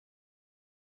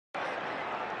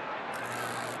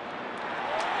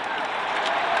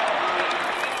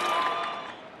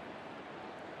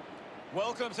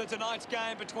Welcome to tonight's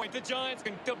game between the Giants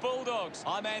and the Bulldogs.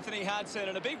 I'm Anthony Hudson,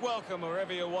 and a big welcome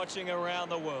wherever you're watching around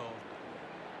the world.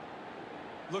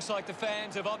 Looks like the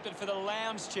fans have opted for the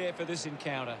lounge chair for this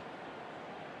encounter.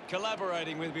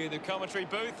 Collaborating with me in the commentary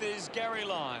booth is Gary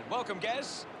Lyon. Welcome,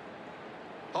 Gaz.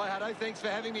 Hi, Hutto. Thanks for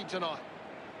having me tonight.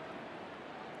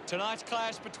 Tonight's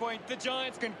clash between the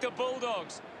Giants and the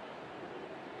Bulldogs.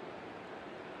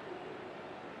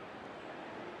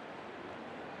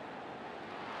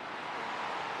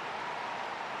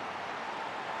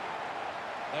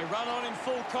 They run on in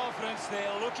full confidence.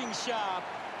 They're looking sharp,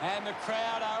 and the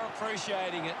crowd are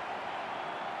appreciating it.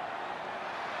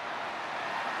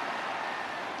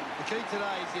 The key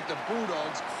today is if the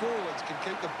Bulldogs forwards can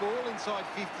keep the ball inside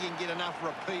 50 and get enough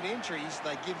repeat entries,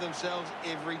 they give themselves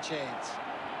every chance.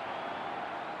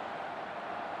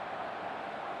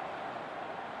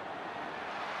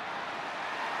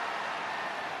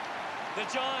 The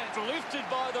Giants lifted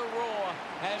by the roar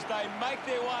as they make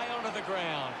their way onto the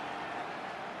ground.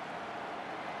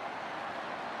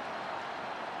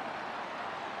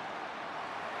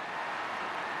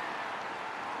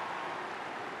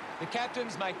 The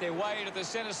captains make their way to the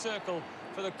centre circle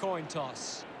for the coin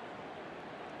toss.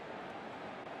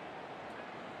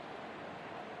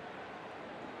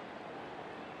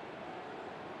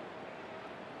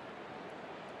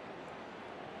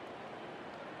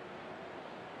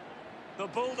 The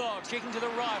Bulldogs kicking to the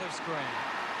right of screen.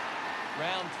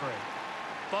 Round 3.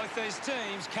 Both these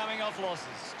teams coming off losses.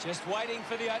 Just waiting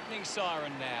for the opening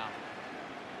siren now.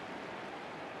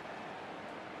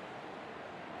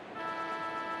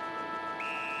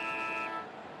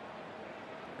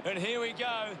 And here we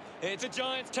go. It's the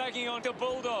Giants taking on the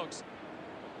Bulldogs.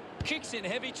 Kicks in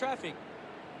heavy traffic.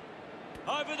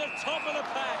 Over the top of the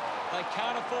pack. They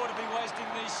can't afford to be wasting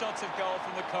these shots at goal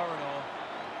from the corridor.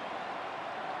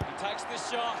 He takes the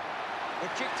shot. The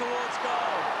kick towards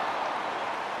goal.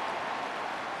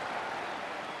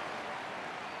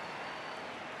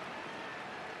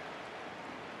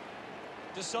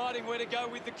 Deciding where to go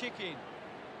with the kick in.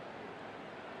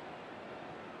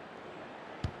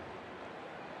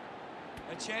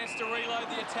 A chance to reload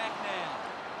the attack now.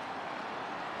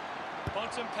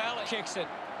 Bontempelli kicks it.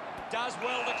 Does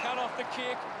well to cut off the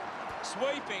kick.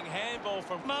 Sweeping handball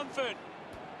from Mumford.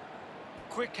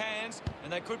 Quick hands,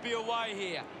 and they could be away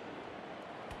here.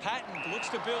 Patton looks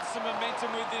to build some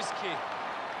momentum with this kick.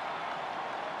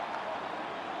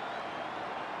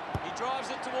 He drives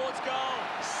it towards goal.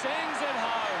 Sends it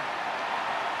home.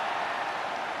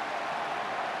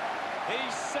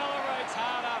 He celebrates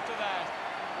hard after that.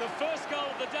 The first goal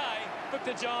of the day, but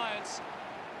the Giants.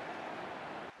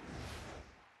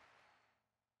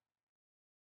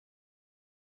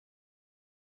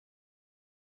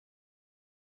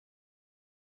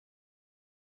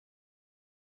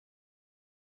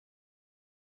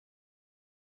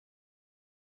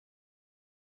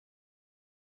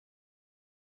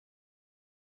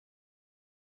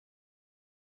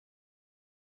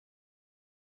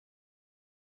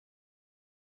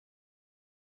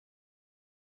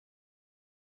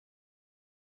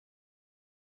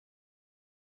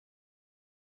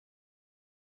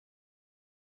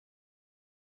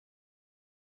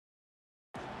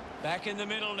 Back in the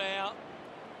middle now.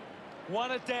 Won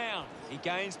it down. He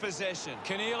gains possession.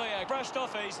 Cornelia brushed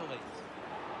off easily.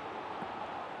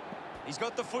 He's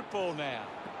got the football now.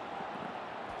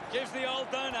 Gives the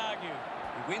old don't argue.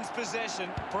 He wins possession.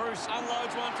 Bruce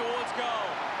unloads one towards goal.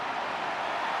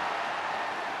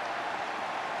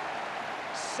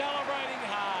 Celebrating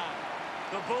hard.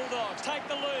 The Bulldogs take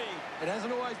the lead. It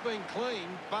hasn't always been clean,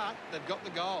 but they've got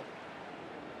the goal.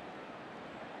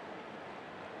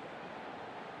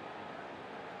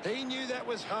 He knew that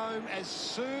was home as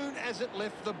soon as it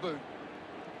left the boot.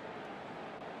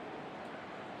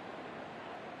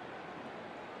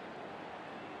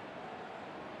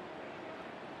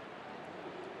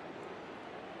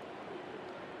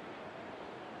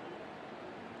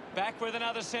 Back with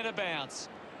another centre bounce.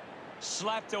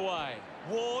 Slapped away.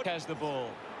 Ward has the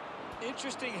ball.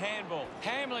 Interesting handball.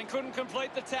 Hamlin couldn't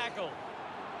complete the tackle.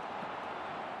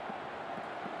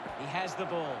 He has the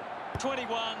ball.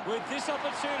 21 with this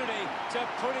opportunity to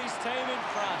put his team in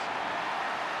front.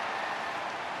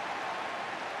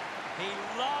 He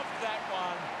loved that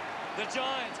one. The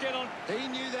Giants get on. He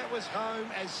knew that was home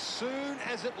as soon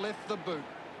as it left the boot.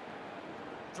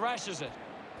 Thrashes it.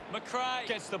 McRae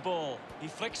gets the ball. He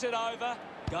flicks it over.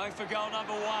 Going for goal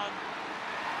number 1.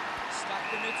 Stuck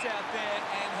the mitts out there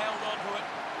and held on to it.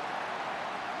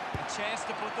 A chance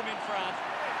to put them in front.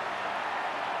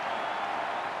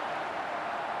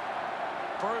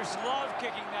 Bruce loved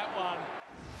kicking that one.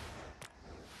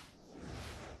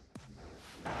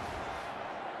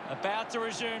 About to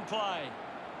resume play.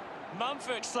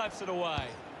 Mumford slaps it away.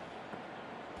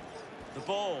 The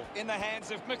ball in the hands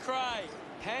of McRae.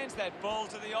 Hands that ball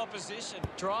to the opposition.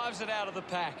 Drives it out of the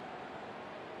pack.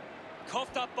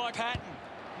 Coughed up by Patton.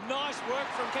 Nice work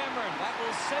from Cameron. That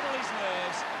will settle his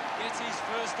nerves. Gets his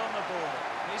first on the ball.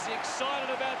 He's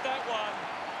excited about that one.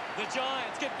 The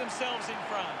Giants get themselves in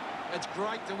front. It's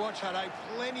great to watch, Hutto.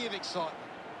 Plenty of excitement.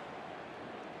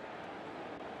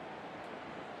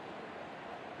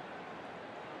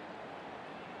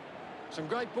 Some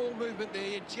great ball movement there.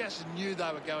 You just knew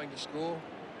they were going to score.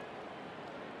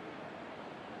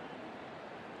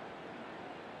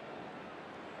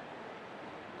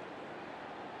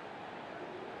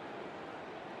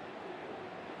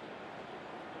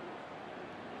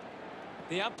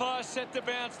 The umpire set the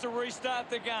bounce to restart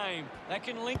the game. They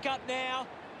can link up now.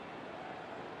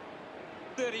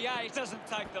 38 doesn't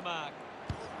take the mark.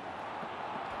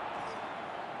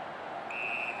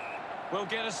 We'll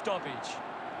get a stoppage.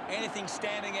 Anything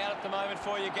standing out at the moment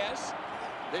for you, Gaz?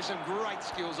 There's some great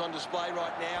skills on display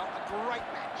right now. A great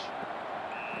match.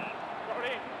 Got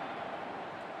it in.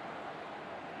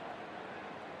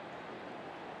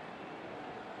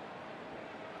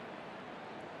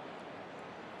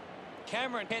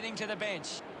 Cameron heading to the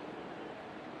bench.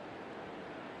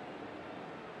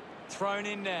 Thrown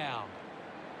in now.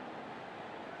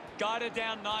 Guided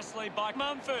down nicely by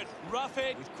Mumford. Rough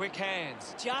head with quick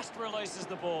hands. Just releases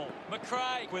the ball.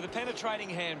 McRae with a penetrating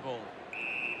handball.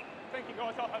 Thank you,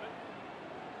 guys. I'll have it.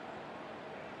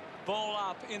 Ball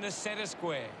up in the centre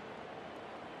square.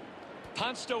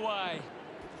 Punched away.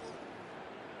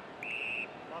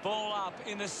 Ball up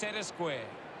in the centre square.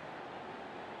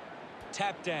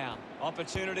 Tap down.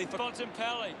 Opportunity for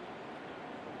Bontempelli.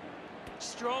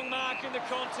 Strong mark in the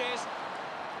contest.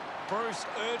 Bruce,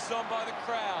 urged on by the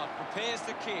crowd, prepares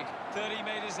the kick. 30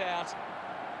 metres out.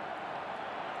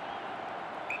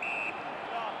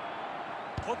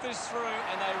 Put this through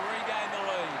and they regain the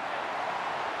lead.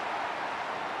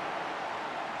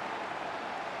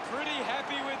 Pretty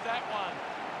happy with that one.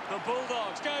 The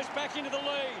Bulldogs goes back into the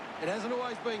lead. It hasn't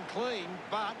always been clean,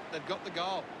 but they've got the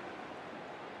goal.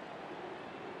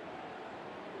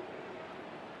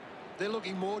 They're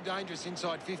looking more dangerous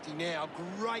inside 50 now.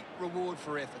 Great reward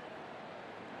for effort.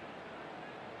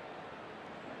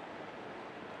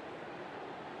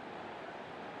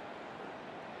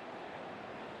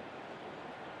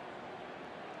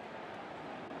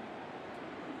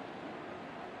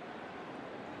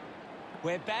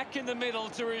 We're back in the middle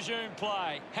to resume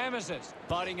play. Hammers it.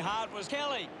 Fighting hard was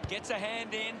Kelly. Gets a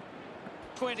hand in.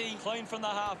 20, clean from the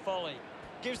half volley.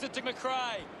 Gives it to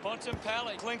McRae.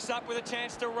 Bontempelli links up with a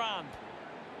chance to run.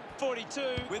 42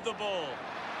 with the ball.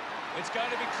 It's going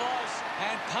to be close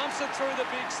and pumps it through the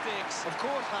big sticks. Of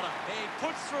course, Hunter. He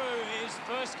puts through his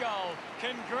first goal.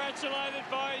 Congratulated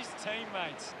by his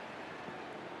teammates.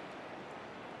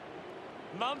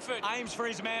 Mumford aims for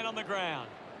his man on the ground.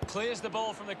 Clears the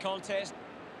ball from the contest.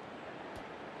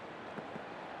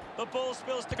 The ball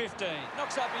spills to 15.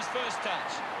 Knocks up his first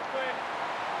touch. Clear.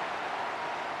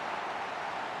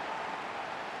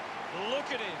 Look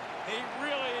at him. He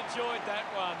really enjoyed that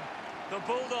one. The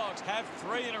Bulldogs have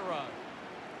 3 in a row.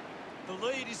 The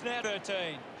lead is now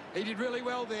 13. He did really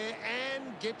well there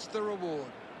and gets the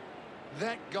reward.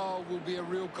 That goal will be a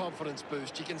real confidence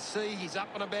boost. You can see he's up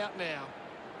and about now.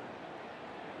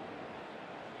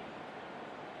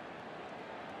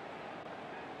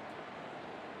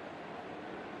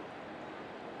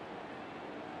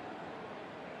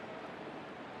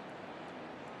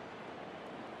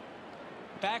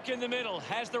 Back in the middle,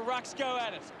 has the rucks go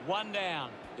at it. One down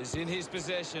is in his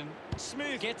possession.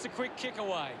 Smooth gets a quick kick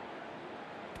away.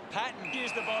 Patton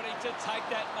used the body to take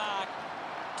that mark.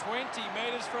 20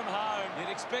 metres from home.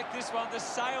 You'd expect this one to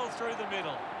sail through the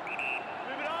middle.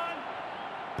 Move it on.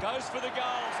 Goes for the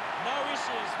goals. No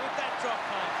issues with that drop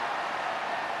punt.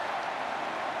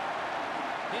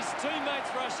 His teammates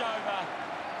rush over.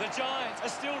 The Giants are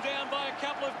still down by a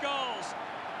couple of goals.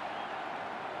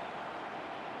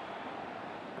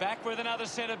 Back with another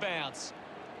centre bounce.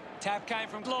 Tap came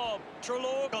from Glob.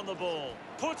 Trelaw on the ball.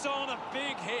 Puts on a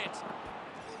big hit.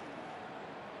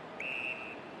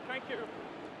 Thank you.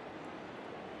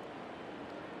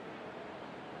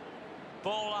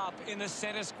 Ball up in the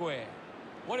centre square.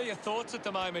 What are your thoughts at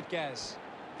the moment, Gaz?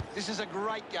 This is a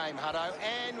great game, Hutto,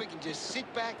 and we can just sit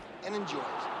back and enjoy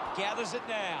it. Gathers it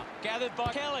now. Gathered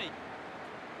by Kelly.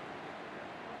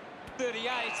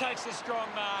 38 takes a strong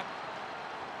mark.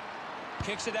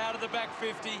 Kicks it out of the back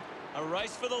 50. A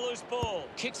race for the loose ball.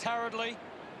 Kicks hurriedly.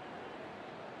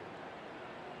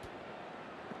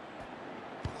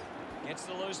 Gets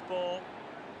the loose ball.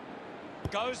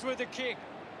 Goes with the kick.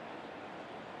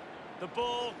 The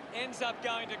ball ends up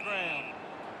going to ground.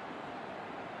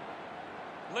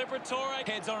 Liberatore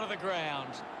heads onto the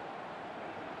ground.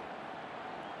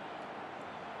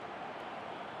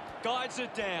 Guides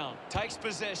it down. Takes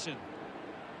possession.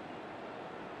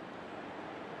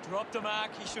 Dropped the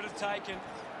mark he should have taken.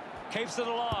 Keeps it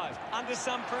alive. Under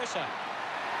some pressure.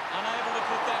 Unable to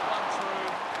put that one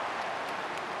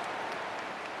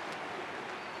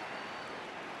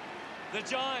through. The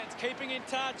Giants keeping in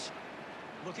touch.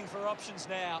 Looking for options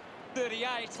now.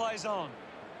 38 plays on.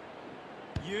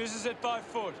 Uses it by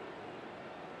foot.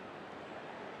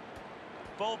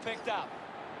 Ball picked up.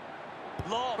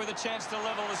 Law with a chance to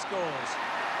level the scores.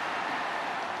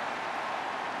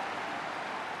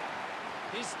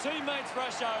 His teammates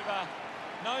rush over.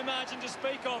 No margin to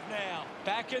speak of now.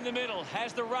 Back in the middle.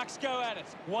 Has the rucks go at it.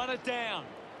 Won it down.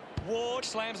 Ward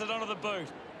slams it onto the boot.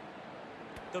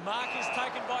 The mark is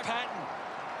taken by Patton.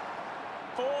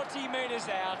 40 metres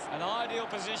out. An ideal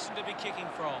position to be kicking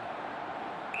from.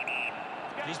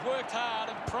 He's worked hard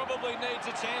and probably needs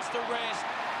a chance to rest.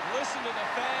 Listen to the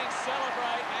fans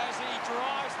celebrate as he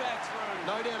drives that through.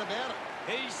 No doubt about it.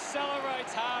 He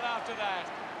celebrates hard after that.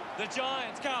 The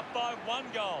Giants come up by 1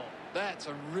 goal. That's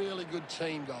a really good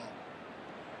team goal.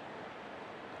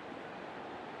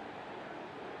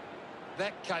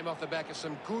 That came off the back of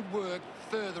some good work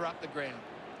further up the ground.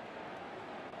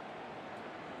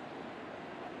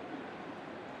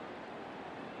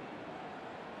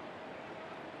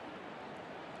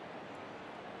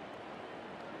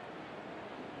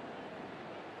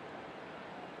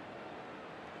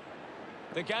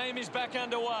 The game is back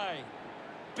underway.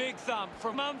 Big thump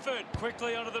from Mumford.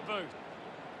 Quickly onto the boot.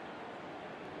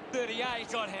 38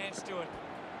 got hands to it.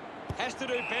 Has to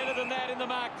do better than that in the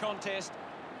mark contest.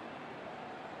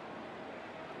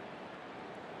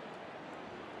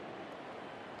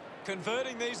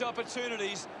 Converting these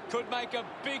opportunities could make a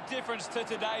big difference to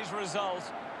today's result.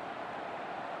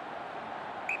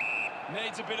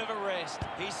 Needs a bit of a rest.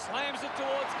 He slams it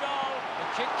towards goal.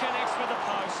 The kick connects with the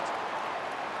post.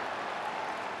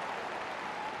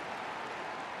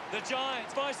 The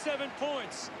Giants by 7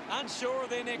 points. Unsure of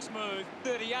their next move.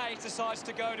 38 decides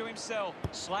to go to himself.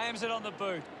 Slams it on the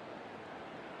boot.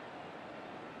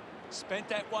 Spent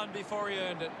that one before he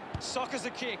earned it. Sockers a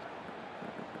kick.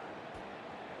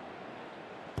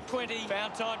 20.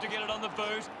 Found time to get it on the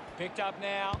boot. Picked up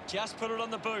now. Just put it on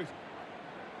the boot.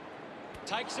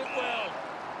 Takes it well.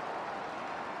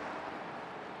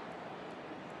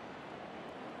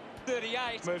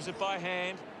 38. Moves it by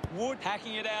hand. Wood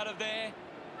hacking it out of there.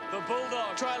 The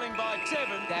Bulldogs trailing by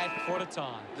 7 at quarter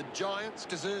time. The Giants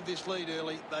deserve this lead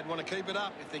early. They'd want to keep it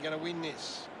up if they're going to win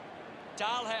this.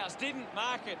 Dalhouse didn't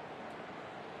mark it.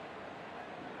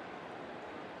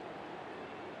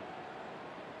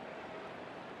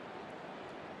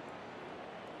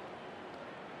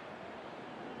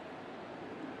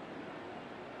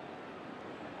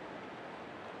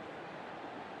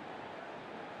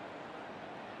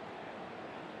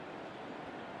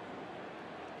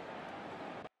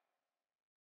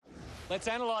 Let's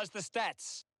analyse the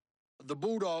stats. The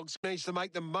Bulldogs needs to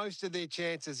make the most of their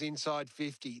chances inside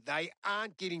 50. They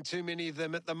aren't getting too many of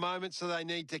them at the moment, so they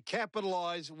need to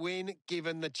capitalise when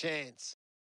given the chance.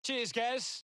 Cheers,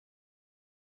 Gaz.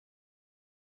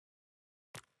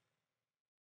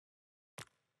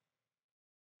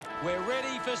 We're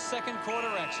ready for second quarter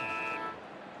action.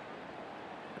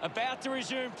 About to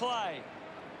resume play.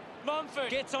 Mumford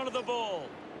gets onto the ball.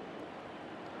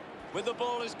 With the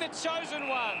ball is the chosen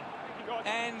one.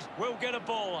 And we'll get a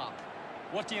ball up.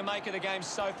 What do you make of the game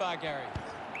so far, Gary?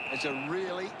 It's a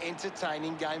really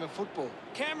entertaining game of football.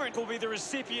 Cameron will be the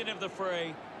recipient of the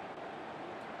free.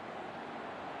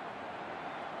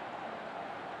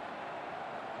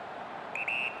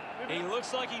 He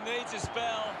looks like he needs a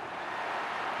spell.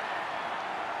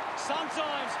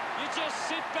 Sometimes you just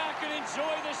sit back and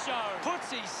enjoy the show.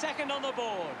 Putsy's second on the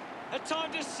board. A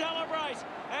time to celebrate.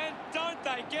 And don't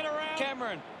they get around?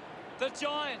 Cameron. The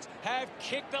Giants have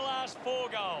kicked the last 4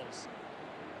 goals.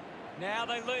 Now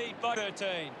they lead by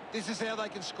 13. This is how they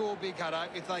can score big, Hutto.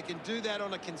 If they can do that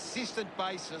on a consistent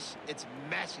basis, it's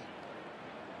massive.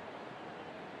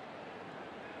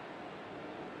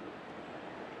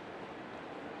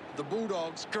 The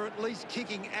Bulldogs are at least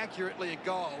kicking accurately a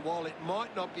goal. While it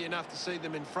might not be enough to see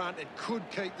them in front, it could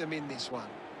keep them in this one.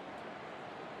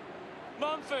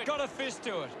 Mumford got a fist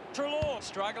to it. Treloar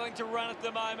struggling to run at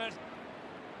the moment.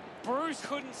 Bruce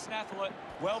couldn't snaffle it.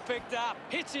 Well picked up.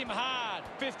 Hits him hard.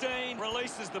 15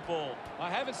 releases the ball. I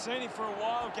haven't seen him for a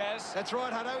while, Gaz. That's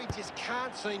right, Hutto. He just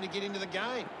can't seem to get into the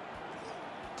game.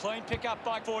 Clean pick up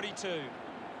by 42.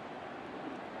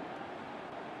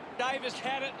 Davis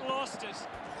had it, lost it.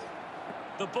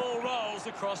 The ball rolls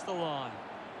across the line.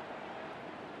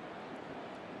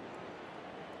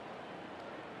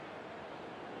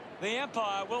 The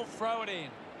umpire will throw it in.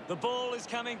 The ball is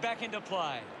coming back into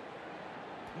play.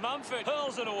 Mumford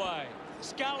hurls it away.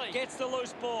 Scully gets the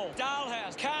loose ball.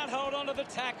 Dalhouse can't hold on to the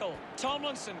tackle.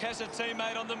 Tomlinson has a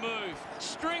teammate on the move.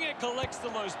 Stringer collects the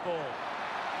loose ball.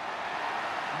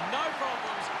 No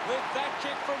problems with that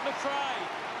kick from McRae.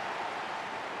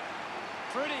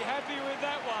 Pretty happy with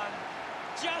that one.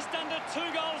 Just under 2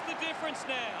 goals the difference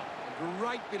now. A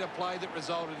great bit of play that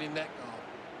resulted in that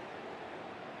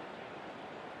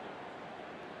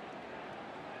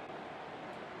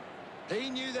goal. He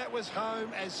knew that was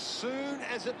home as soon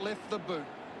as it left the boot.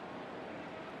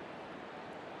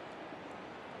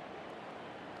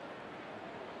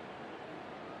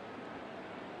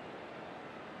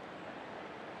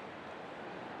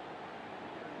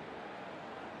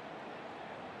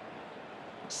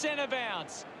 Centre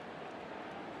bounce.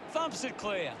 Thumps it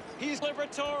clear. Here's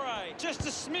Liberatore. Just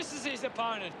dismisses his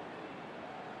opponent.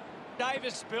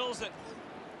 Davis spills it.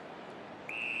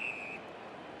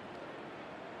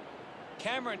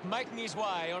 Cameron making his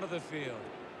way onto the field.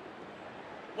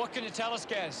 What can you tell us,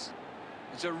 Gaz?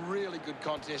 It's a really good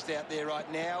contest out there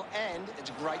right now, and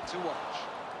it's great to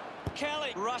watch.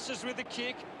 Kelly rushes with the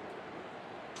kick.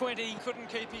 20 couldn't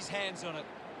keep his hands on it.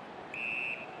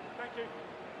 Thank you.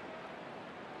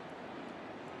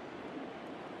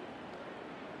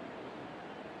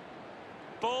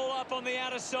 Ball up on the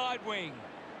outer side wing.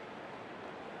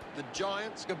 The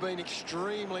Giants have been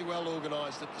extremely well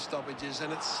organised at the stoppages,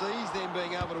 and it sees them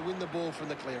being able to win the ball from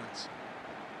the clearance.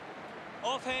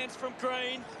 Off hands from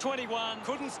Green. 21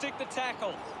 couldn't stick the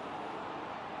tackle.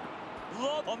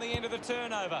 Lob on the end of the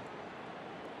turnover.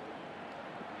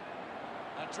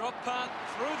 A drop punt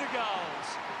through the goals.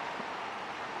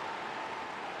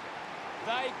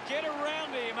 They get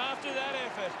around him after that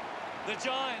effort. The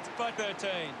Giants by 13.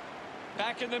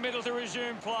 Back in the middle to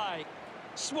resume play.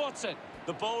 Swats it.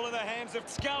 The ball in the hands of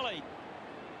Scully.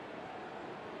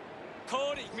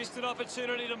 Cordy missed an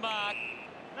opportunity to mark.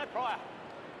 No prior.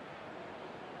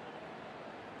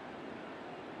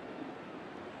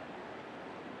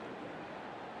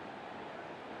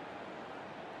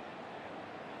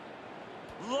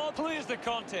 Lob clears the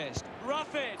contest.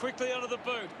 Roughhead quickly onto the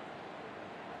boot.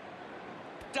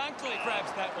 Dunkley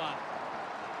grabs that one.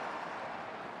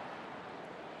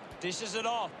 Dishes it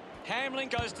off. Hamlin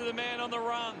goes to the man on the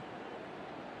run.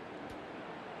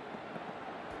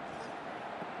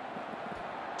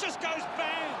 Just goes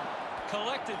bang.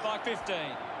 Collected by 15.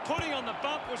 Putting on the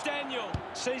bump was Daniel.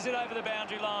 Sees it over the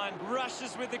boundary line.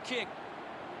 Rushes with the kick.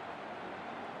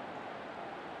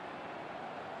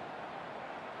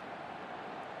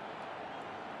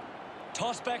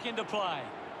 Toss back into play.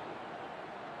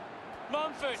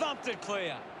 Mumford thumped it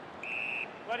clear.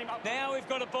 Let him up. Now we've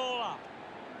got a ball up.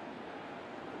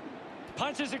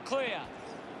 Punches it clear.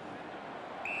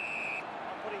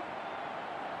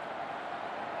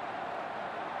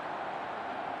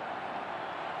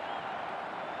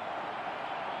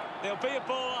 There'll be a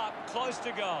ball up, close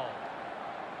to goal.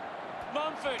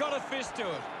 Mumford got a fist to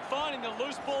it. Finding the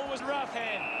loose ball was rough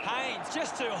hand. Haynes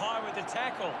just too high with the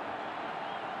tackle.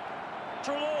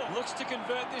 Trelaw looks to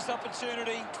convert this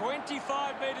opportunity.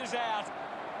 25 metres out.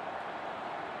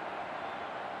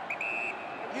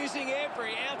 Using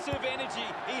every ounce of energy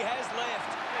he has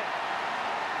left.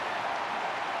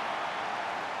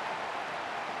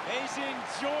 He's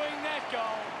enjoying that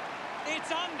goal. It's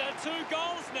under 2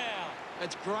 goals now.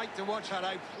 It's great to watch,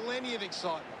 Hutto. Plenty of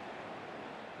excitement.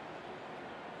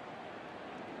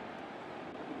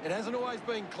 It hasn't always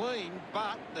been clean,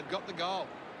 but they've got the goal.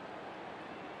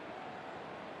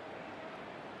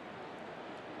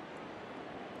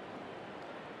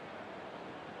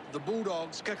 The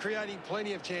Bulldogs are creating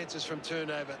plenty of chances from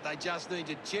turnover. They just need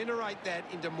to generate that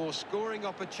into more scoring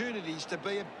opportunities to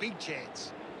be a big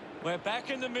chance. We're back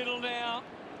in the middle now.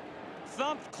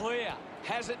 Thumped clear.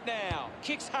 Has it now.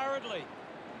 Kicks hurriedly.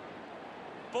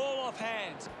 Ball off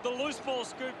hands. The loose ball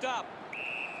scooped up.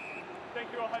 Thank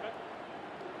you, I'll have it.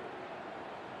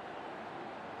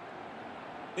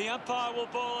 The umpire will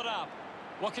ball it up.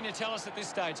 What can you tell us at this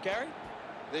stage, Gary?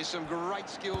 There's some great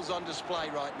skills on display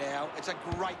right now. It's a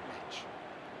great match.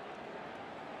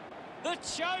 The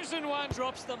chosen one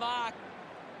drops the mark.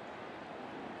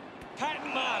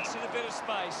 Patton marks in a bit of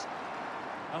space.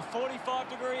 A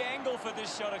 45-degree angle for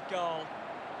this shot at goal.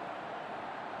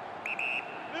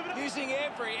 Using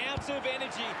every ounce of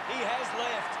energy he has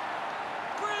left.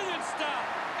 Brilliant stuff,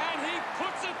 and he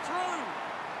puts it through.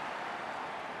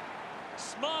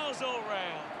 Smiles all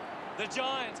round. The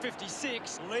Giants,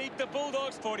 56, lead the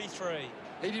Bulldogs, 43.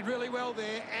 He did really well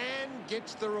there and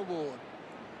gets the reward.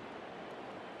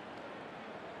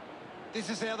 This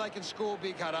is how they can score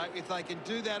big, Hutto. If they can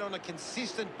do that on a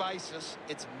consistent basis,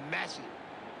 it's massive.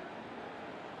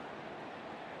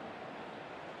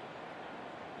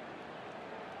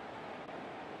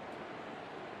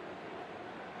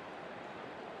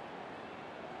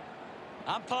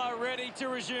 Umpire ready to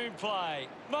resume play.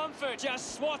 Mumford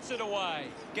just swats it away.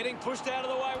 Getting pushed out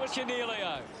of the way was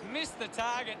Cornelio. Missed the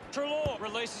target. Trelaw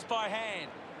releases by hand.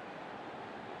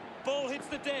 Ball hits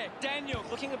the deck. Daniel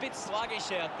looking a bit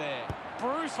sluggish out there.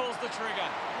 Bruce pulls the trigger.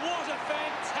 What a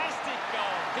fantastic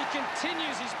goal. He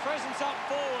continues his presence up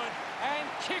forward and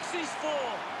kicks his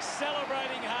four.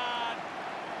 Celebrating hard.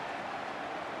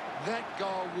 That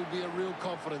goal will be a real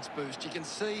confidence boost. You can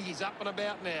see he's up and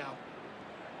about now.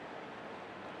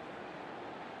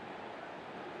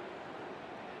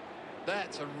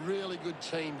 That's a really good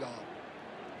team goal.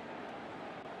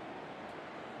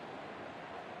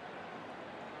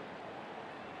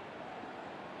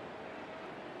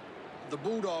 The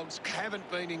Bulldogs haven't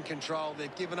been in control.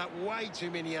 They've given up way too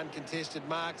many uncontested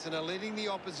marks and are letting the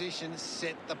opposition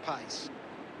set the pace.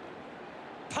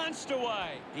 Punched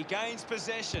away. He gains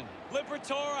possession.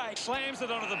 Liberatore slams it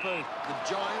onto the boot. The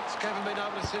Giants haven't been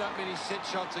able to set up many set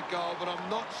shots at goal, but I'm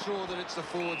not sure that it's the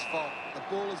forward's fault. The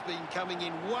ball has been coming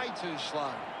in way too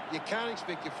slow. You can't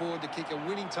expect your forward to kick a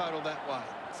winning total that way.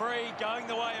 Free, going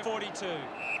the way of 42.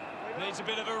 Needs a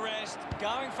bit of a rest.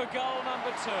 Going for goal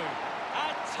number 2.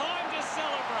 A time to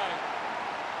celebrate.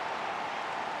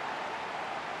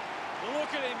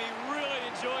 Look at him. He really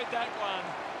enjoyed that one.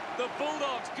 The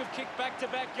Bulldogs have kicked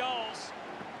back-to-back goals.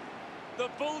 The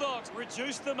Bulldogs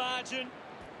reduce the margin.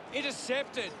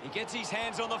 Intercepted. He gets his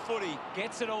hands on the footy.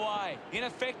 Gets it away.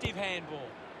 Ineffective handball.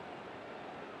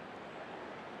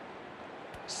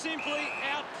 Simply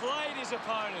outplayed his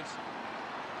opponent.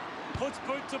 Puts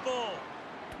boot to ball.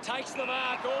 Takes the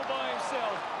mark all by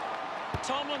himself.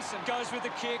 Tomlinson goes with the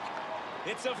kick.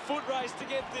 It's a foot race to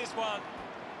get this one.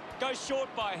 Goes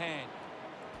short by hand.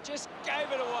 Just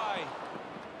gave it away.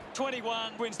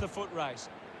 21 wins the foot race.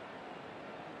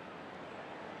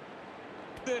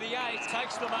 38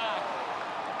 takes the mark.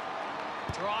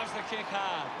 Drives the kick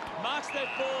hard. Marks that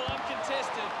ball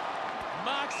uncontested.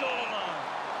 Marks all alone.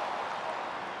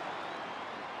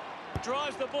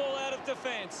 Drives the ball out of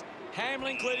defence.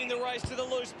 Hamling leading the race to the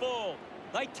loose ball.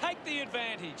 They take the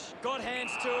advantage. Got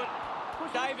hands to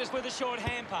it. Davis with a short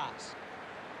hand pass.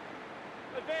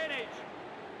 Advantage.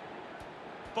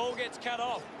 Ball gets cut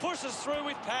off. Pushes through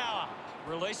with power.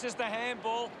 Releases the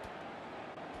handball.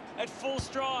 At full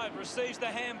stride, receives the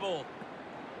handball.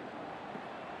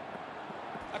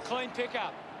 A clean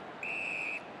pickup.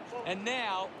 And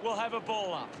now we'll have a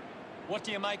ball up. What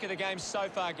do you make of the game so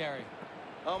far, Gary?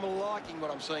 I'm liking what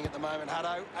I'm seeing at the moment,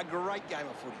 Hutto. A great game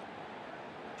of footy.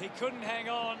 He couldn't hang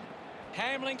on.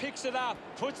 Hamling picks it up,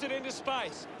 puts it into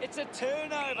space. It's a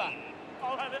turnover.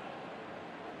 I'll have it.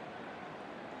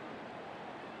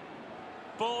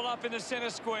 Ball up in the centre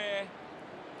square.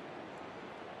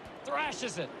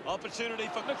 Thrashes it. Opportunity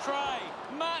for McRae.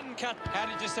 Martin cut.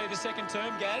 How did you see the second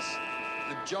term, Gaz?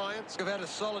 The Giants have had a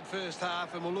solid first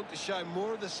half and will look to show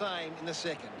more of the same in the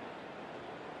second.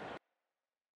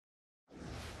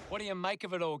 What do you make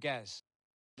of it all, Gaz?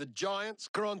 The Giants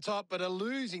are on top but are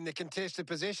losing the contested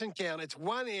possession count. It's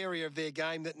one area of their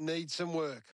game that needs some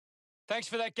work. Thanks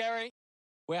for that, Gary.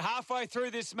 We're halfway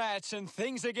through this match and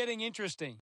things are getting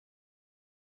interesting.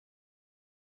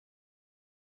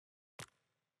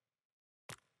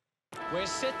 We're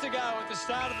set to go at the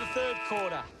start of the third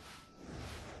quarter.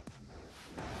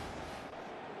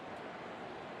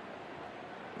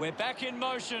 We're back in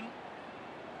motion.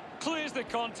 Clears the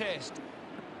contest.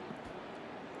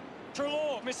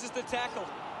 Trelaw misses the tackle.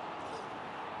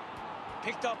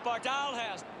 Picked up by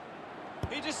Dalhouse.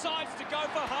 He decides to go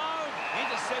for home.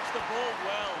 Intercepts the ball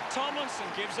well. Tomlinson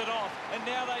gives it off, and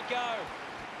now they go.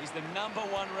 He's the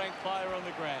 #1 ranked player on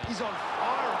the ground. He's on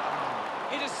fire at the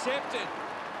moment. Intercepted.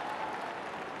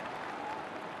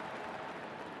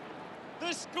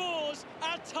 The scores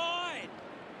are tied.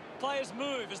 Players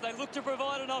move as they look to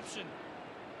provide an option.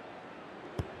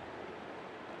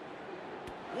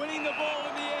 Winning the ball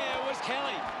in the air was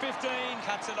Kelly. 15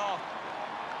 cuts it off.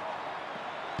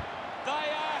 They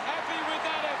are happy with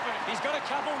that effort. He's got a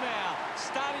couple now.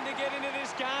 Starting to get into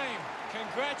this game.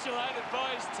 Congratulated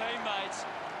by his teammates.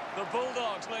 The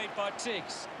Bulldogs lead by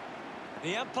 6.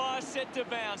 The umpire set to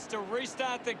bounce to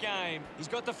restart the game. He's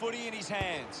got the footy in his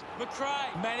hands.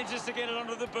 McRae manages to get it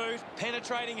onto the boot.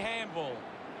 Penetrating handball.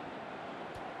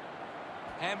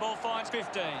 Handball finds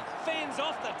 15. Fends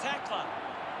off the tackler.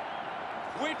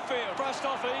 Whitfield brushed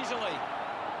off easily.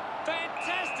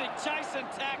 Fantastic chase and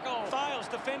tackle. Fails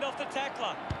to fend off the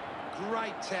tackler.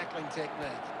 Great tackling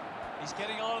technique. He's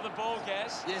getting a lot of the ball,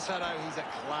 Gaz. Yes, I know, he's a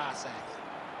class act.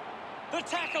 The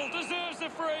tackle deserves the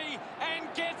free and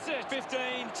gets it.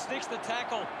 15 sticks the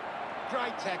tackle.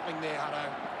 Great tackling there, Hutto.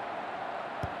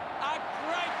 A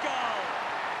great goal.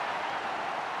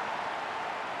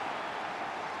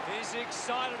 He's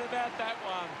excited about that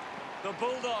one. The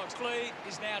Bulldogs' lead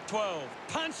is now 12.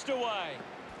 Punched away.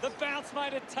 The bounce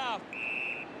made it tough.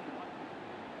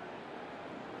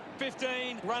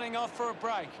 15 running off for a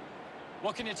break.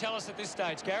 What can you tell us at this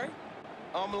stage, Gary?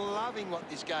 I'm loving what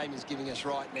this game is giving us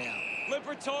right now.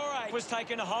 Liberatore was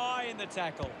taken high in the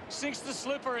tackle. Sinks the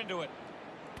slipper into it.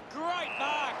 Great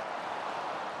mark.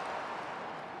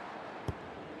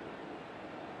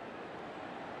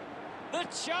 The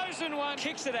chosen one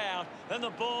kicks it out, and the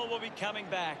ball will be coming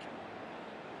back.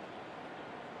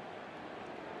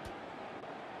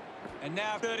 And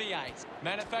now 38.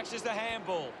 Manufactures the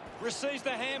handball. Receives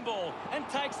the handball and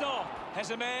takes off. Has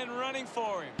a man running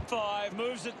for him. 5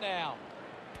 moves it now.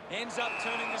 Ends up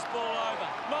turning this ball over.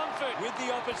 Mumford with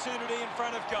the opportunity in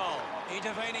front of goal.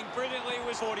 Intervening brilliantly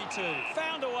was 42.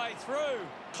 Found a way through.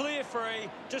 Clear free.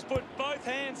 Just put both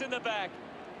hands in the back.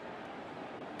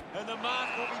 And the mark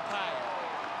will be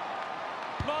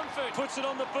paid. Mumford puts it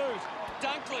on the boot.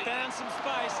 Dunkley found some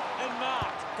space and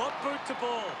marked. Got boot to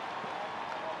ball.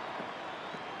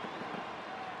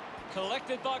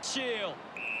 Collected by Shield.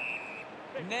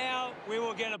 Now we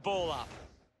will get a ball up.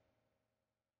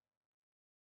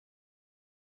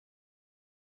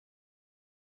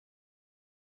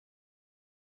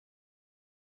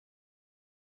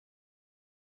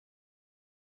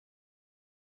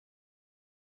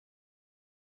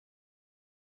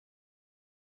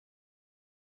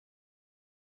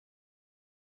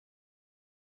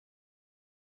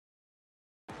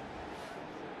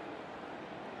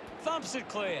 Thumps it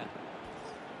clear.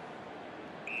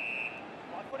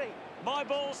 My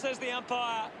ball, says the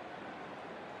umpire.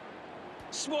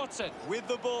 Swats it with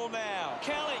the ball now.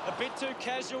 Kelly, a bit too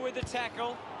casual with the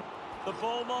tackle. The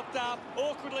ball mopped up.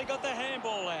 Awkwardly got the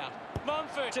handball out.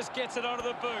 Mumford just gets it onto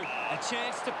the boot. A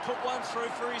chance to put one through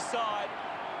for his side.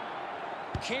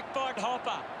 Kick by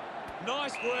Hopper.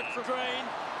 Nice work for Green.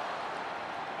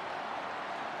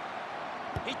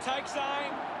 He takes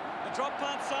aim. The drop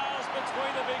punt sails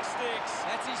between the big sticks.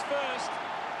 That's his first.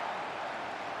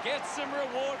 Gets some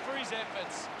reward for his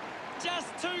efforts. Just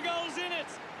 2 goals in it.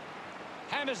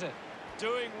 Hammers it.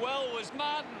 Doing well was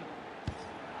Martin.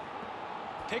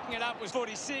 Picking it up was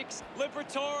 46.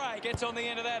 Liberatore gets on the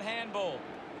end of that handball.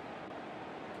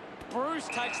 Bruce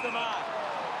takes the mark.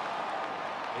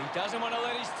 He doesn't want to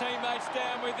let his teammates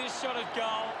down with this shot at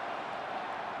goal.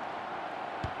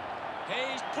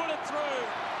 He's put it through.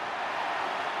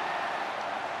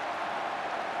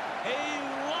 He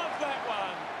loved that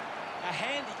one. A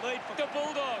handy lead for the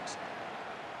Bulldogs.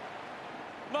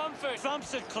 Mumford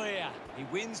thumps it clear. He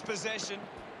wins possession.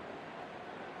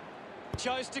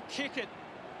 Chose to kick it.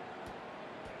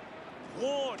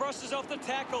 Ward crosses off the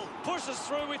tackle. Pushes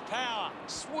through with power.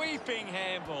 Sweeping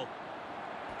handball.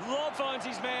 Lob finds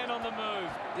his man on the move.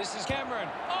 This is Cameron.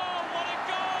 Oh, what a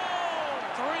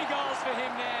goal! 3 goals for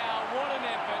him now. What an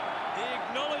effort. He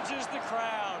acknowledges the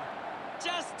crowd.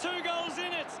 Just 2 goals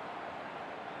in it.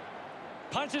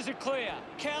 Punches it clear.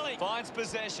 Kelly finds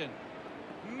possession.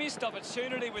 Missed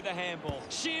opportunity with the handball.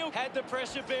 Shield had the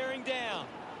pressure bearing down.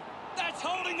 That's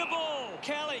holding the ball.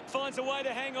 Kelly finds a way to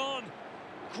hang on.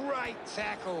 Great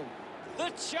tackle. The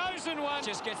chosen one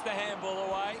just gets the handball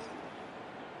away.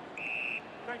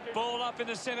 Ball up in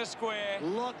the centre square.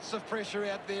 Lots of pressure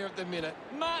out there at the minute.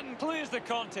 Martin clears the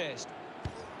contest.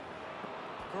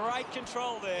 Great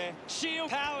control there. Shield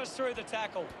powers through the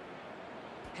tackle.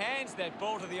 Hands that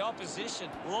ball to the opposition.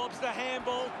 Lobs the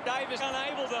handball. Davis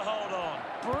unable to hold on.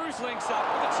 Bruce links up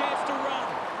with a chance to run.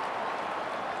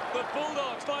 The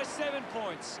Bulldogs by 7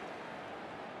 points.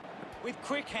 With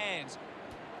quick hands.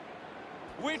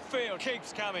 Whitfield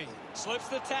keeps coming. Slips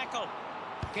the tackle.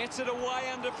 Gets it away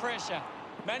under pressure.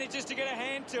 Manages to get a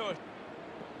hand to it.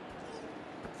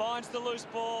 Finds the loose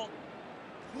ball.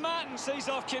 Martin sees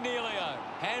off Cornelio.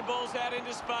 Handballs out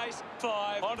into space.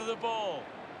 5 onto the ball.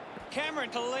 Cameron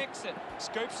collects it.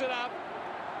 Scoops it up.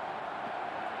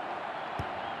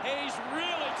 He's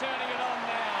really turning it on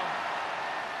now.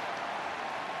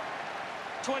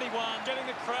 21 getting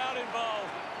the crowd involved.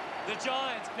 The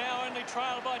Giants now only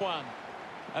trail by 1.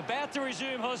 About to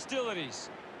resume hostilities.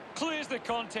 Clears the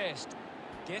contest.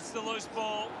 Gets the loose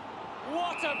ball.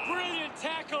 What a brilliant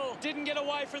tackle. Didn't get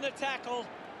away from the tackle.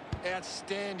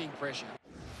 Outstanding pressure.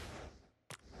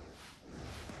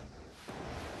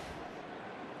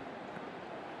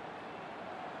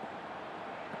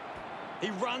 He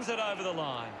runs it over the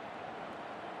line.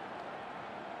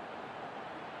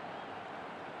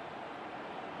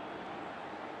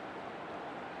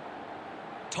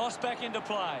 Toss back into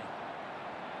play.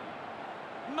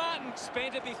 Martin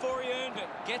spent it before he earned it.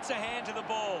 Gets a hand to the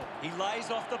ball. He lays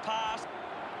off the pass.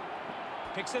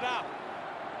 Picks it up.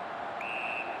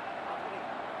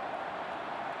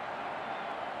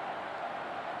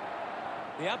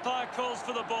 The umpire calls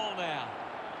for the ball now.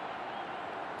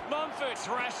 Mumford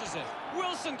thrashes it.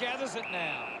 Wilson gathers it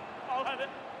now. I'll have it.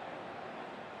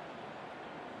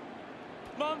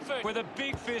 Mumford with a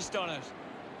big fist on it.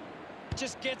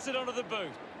 Just gets it onto the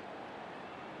boot.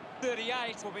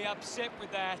 38 will be upset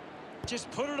with that. Just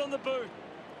put it on the boot.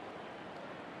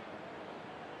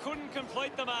 Couldn't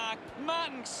complete the mark.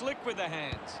 Martin slick with the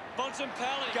hands.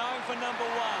 Bontempelli going for number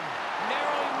 1.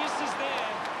 Narrowly misses there.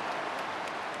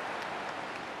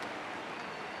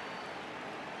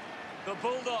 The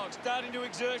Bulldogs starting to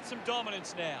exert some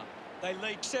dominance now. They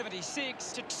lead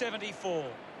 76-74.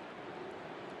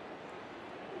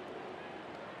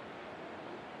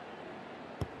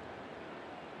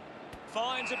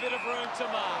 Finds a bit of room to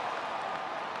mark.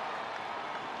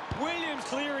 Williams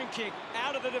clearing kick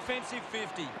out of the defensive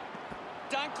 50.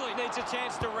 Dunkley needs a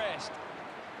chance to rest.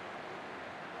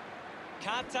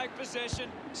 Can't take possession.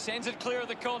 Sends it clear of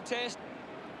the contest.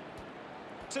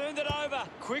 Turned it over.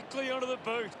 Quickly onto the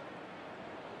boot.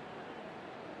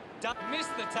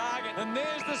 Missed the target. And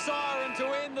there's the siren to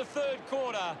end the third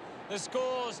quarter. The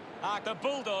scores are the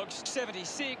Bulldogs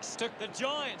 76 to the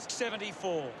Giants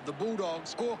 74. The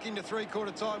Bulldogs walk into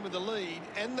three-quarter time with the lead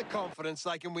and the confidence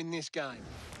they can win this game.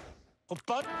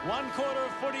 But 1 quarter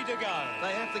of footy to go.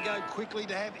 They have to go quickly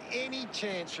to have any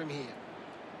chance from here.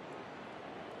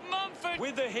 Mumford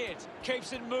with the hit.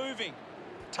 Keeps it moving.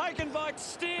 Taken by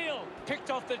Steele.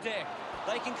 Picked off the deck.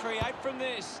 They can create from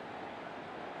this.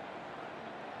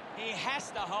 He has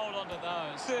to hold on to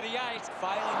those. 38,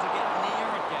 failing to get near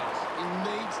it, Gaz. He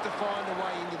needs to find a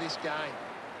way into this game.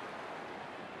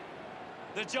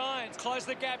 The Giants close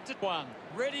the gap to 1.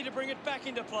 Ready to bring it back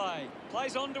into play.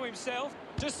 Plays on to himself.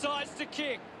 Decides to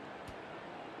kick.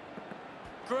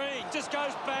 Green just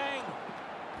goes bang.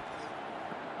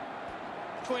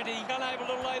 20, unable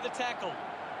to lay the tackle.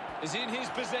 Is in his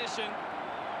possession.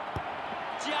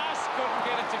 Just couldn't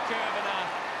get it to curve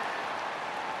enough.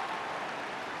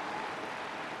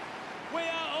 We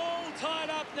are all tied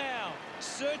up now.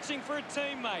 Searching for a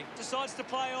teammate. Decides to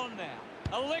play on now.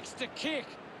 Elects to kick.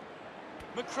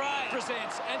 McRae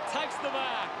presents and takes the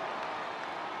mark.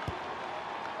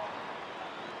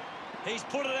 He's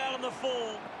put it out on the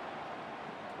full.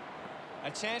 A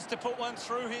chance to put one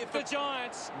through here for the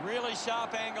Giants. Really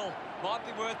sharp angle. Might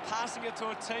be worth passing it to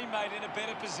a teammate in a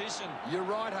better position. You're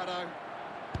right, Hutto.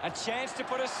 A chance to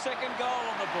put a second goal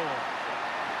on the board.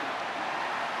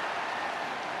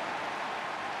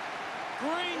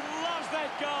 Green loves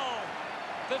that goal.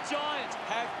 The Giants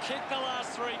have kicked the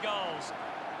last 3 goals.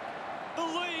 The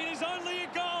lead is only a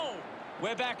goal.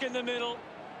 We're back in the middle.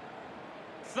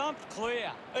 Thumped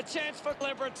clear. A chance for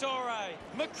Liberatore.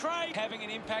 McRae having an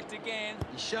impact again.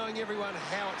 He's showing everyone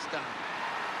how it's done.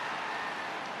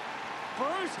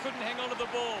 Bruce couldn't hang on to the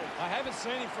ball. I haven't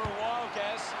seen him for a while,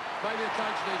 Gaz. Maybe the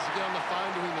coach needs to get on the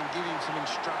phone to him and give him some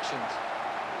instructions.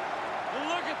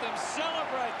 Look at them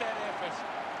celebrate that effort.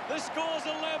 The score's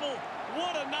a level.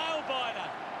 What a nail-biter.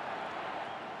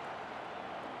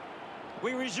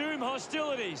 We resume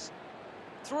hostilities.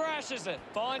 Thrashes it.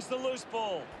 Finds the loose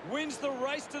ball. Wins the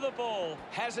race to the ball.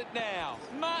 Has it now.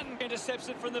 Martin intercepts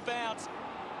it from the bounce.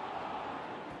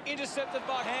 Intercepted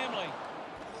by Hamling.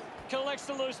 Collects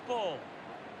the loose ball.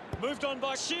 Moved on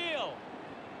by Shield.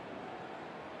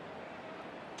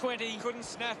 20. Couldn't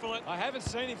snaffle it. I haven't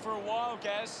seen him for a while,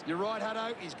 Gaz. You're right,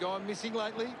 Hutto. He's gone missing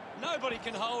lately. Nobody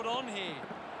can hold on here.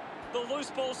 The loose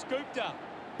ball scooped up.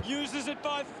 Uses it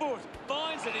by foot.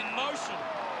 Finds it in motion.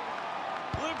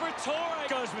 Liberatore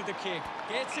goes with the kick.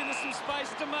 Gets into some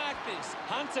space to mark this.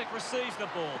 Hunter receives the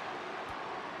ball.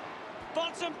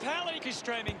 Bontempelli is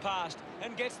streaming past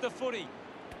and gets the footy.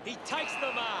 He takes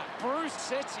the mark. Bruce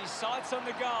sets his sights on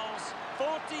the goals.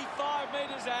 45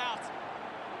 metres out.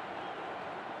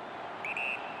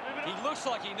 He looks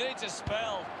like he needs a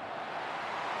spell.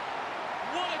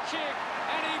 What a kick.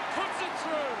 And he puts it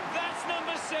through. That's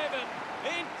number 7.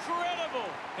 Incredible.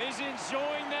 He's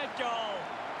enjoying that goal.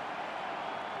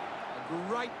 A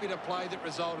great bit of play that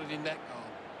resulted in that goal.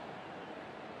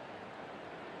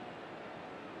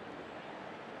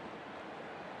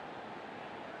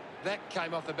 That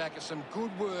came off the back of some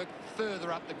good work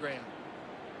further up the ground.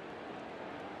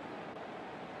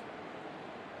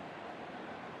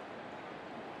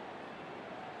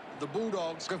 The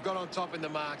Bulldogs have got on top in the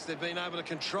marks. They've been able to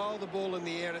control the ball in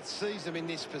the air, and it sees them in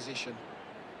this position.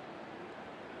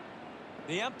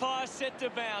 The umpire set to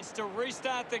bounce to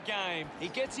restart the game. He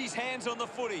gets his hands on the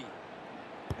footy.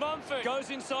 Mumford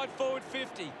goes inside forward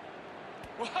 50.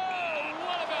 Whoa, what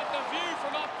about the view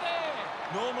from up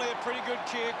there? Normally a pretty good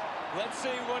kick. Let's see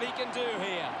what he can do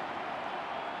here.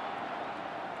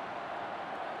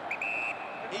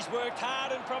 He's worked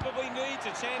hard and probably needs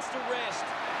a chance to rest.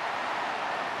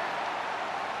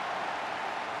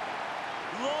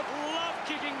 Love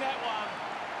kicking that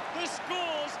one. The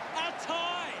scores are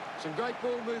tied. Some great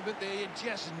ball movement there. You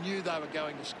just knew they were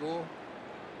going to score.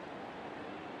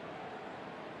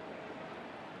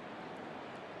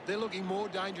 They're looking more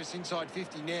dangerous inside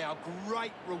 50 now.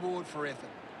 Great reward for effort.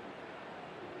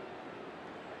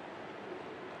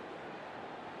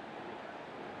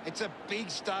 It's a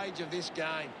big stage of this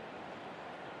game.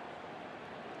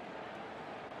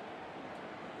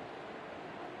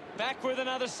 Back with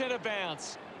another centre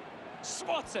bounce.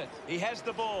 Swats it. He has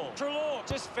the ball. Trelaw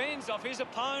just fends off his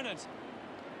opponent.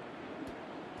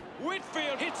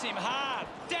 Whitfield hits him hard.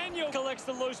 Daniel collects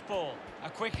the loose ball. A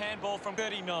quick handball from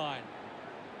 39.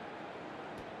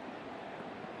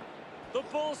 The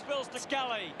ball spills to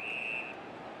Scully.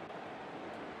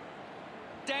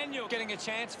 Daniel getting a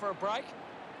chance for a break.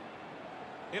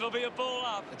 It'll be a ball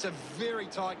up. It's a very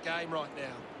tight game right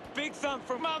now. Big thump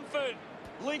from Mumford.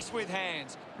 Links with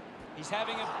hands. He's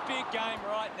having a big game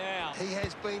right now. He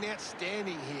has been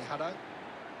outstanding here, Hutto.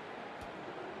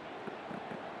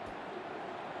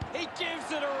 He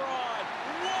gives it a ride.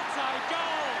 What a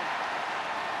goal!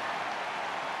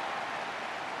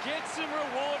 Gets some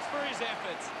rewards for his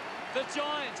efforts. The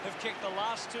Giants have kicked the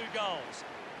last 2 goals.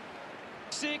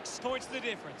 6 points the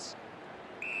difference.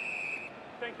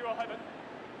 Thank you, I'll have it.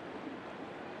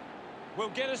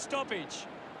 We'll get a stoppage.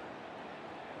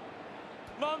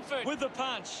 Mumford with the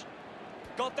punch.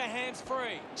 Got the hands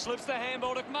free. Slips the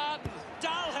handball to Martin.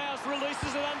 Dalhouse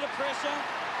releases it under pressure.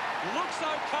 Looks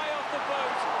okay off the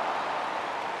boot.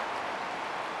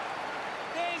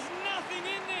 There's nothing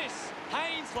in this.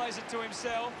 Haynes plays it to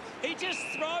himself. He just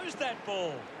throws that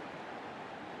ball.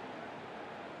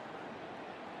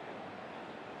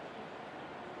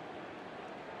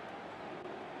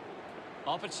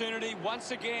 Opportunity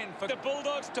once again for the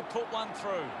Bulldogs to put one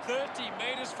through. 30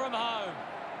 metres from home.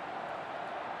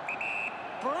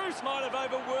 Bruce might have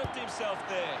overworked himself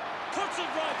there. Puts it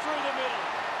right through the middle.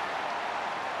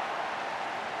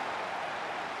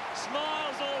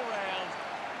 Smiles all round.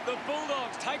 The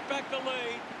Bulldogs take back the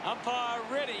lead. Umpire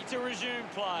ready to resume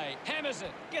play. Hammers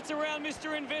it. Gets around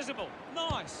Mr. Invisible.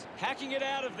 Nice. Hacking it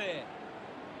out of there.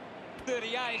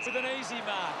 38 with an easy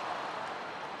mark.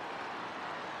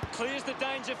 Clears the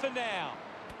danger for now.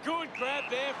 Good grab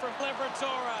there from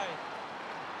Labratore.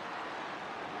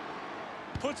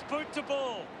 Puts boot to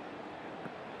ball.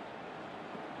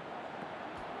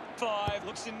 5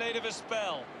 looks in need of a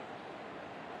spell.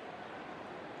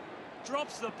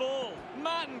 Drops the ball.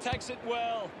 Martin takes it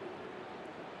well.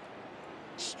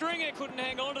 Stringer couldn't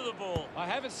hang on to the ball. I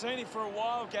haven't seen him for a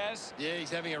while, Gaz. Yeah, he's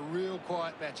having a real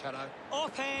quiet match, Hutto.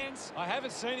 Off hands. I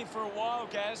haven't seen him for a while,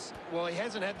 Gaz. Well, he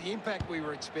hasn't had the impact we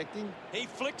were expecting. He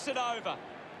flicks it over.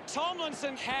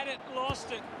 Tomlinson had it,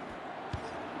 lost it.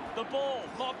 The ball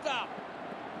mopped up.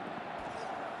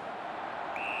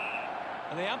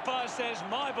 And the umpire says,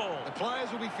 my ball. The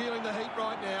players will be feeling the heat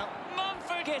right now.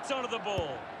 Mumford gets onto the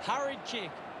ball. Hurried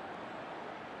kick.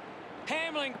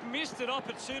 Hamling missed an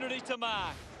opportunity to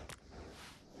mark.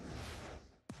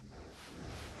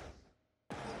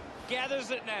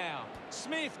 Gathers it now.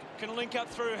 Smith can link up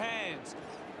through hands.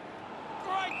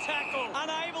 Great tackle.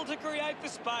 Unable to create the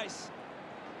space.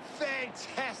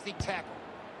 Fantastic tackle.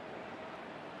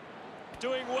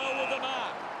 Doing well with the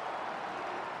mark.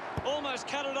 Almost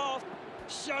cut it off.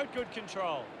 Showed good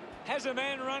control. Has a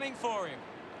man running for him.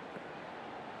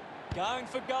 Going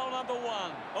for goal number 1.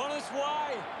 On its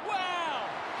way. Wow!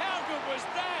 How good was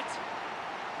that?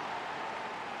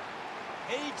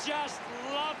 He just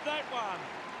loved that one.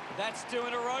 That's 2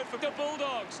 in a row for the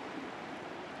Bulldogs.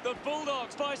 The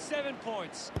Bulldogs by 7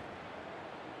 points.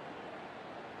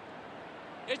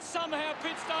 It's somehow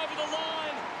pitched over the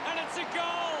line, and it's a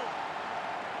goal.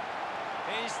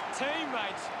 His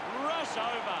teammates rush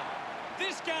over.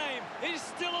 This game is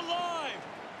still alive.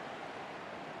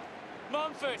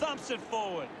 Mumford thumps it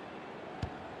forward.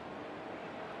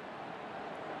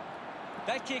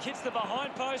 That kick hits the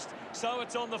behind post, so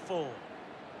it's on the full.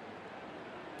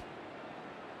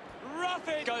 Rough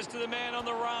it goes to the man on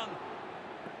the run.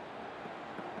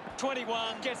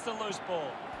 21 gets the loose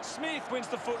ball. Smith wins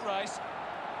the foot race.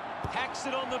 Hacks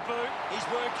it on the boot. He's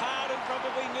worked hard and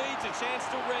probably needs a chance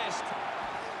to rest.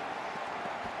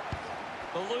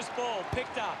 The loose ball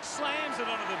picked up. Slams it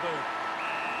onto the boot.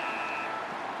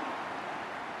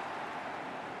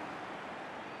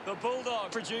 The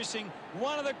Bulldogs producing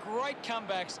one of the great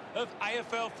comebacks of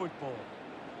AFL football.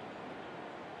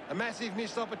 A massive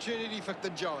missed opportunity for the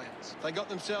Giants. They got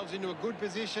themselves into a good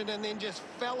position and then just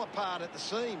fell apart at the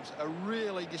seams. A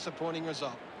really disappointing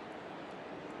result.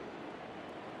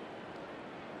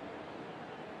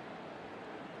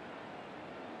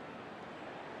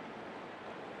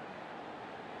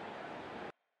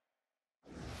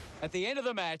 At the end of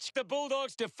the match, the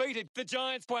Bulldogs defeated the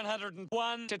Giants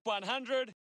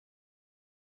 101-100.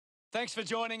 Thanks for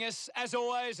joining us. As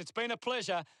always, it's been a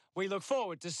pleasure. We look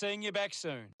forward to seeing you back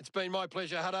soon. It's been my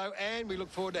pleasure, Hutto, and we look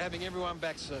forward to having everyone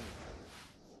back soon.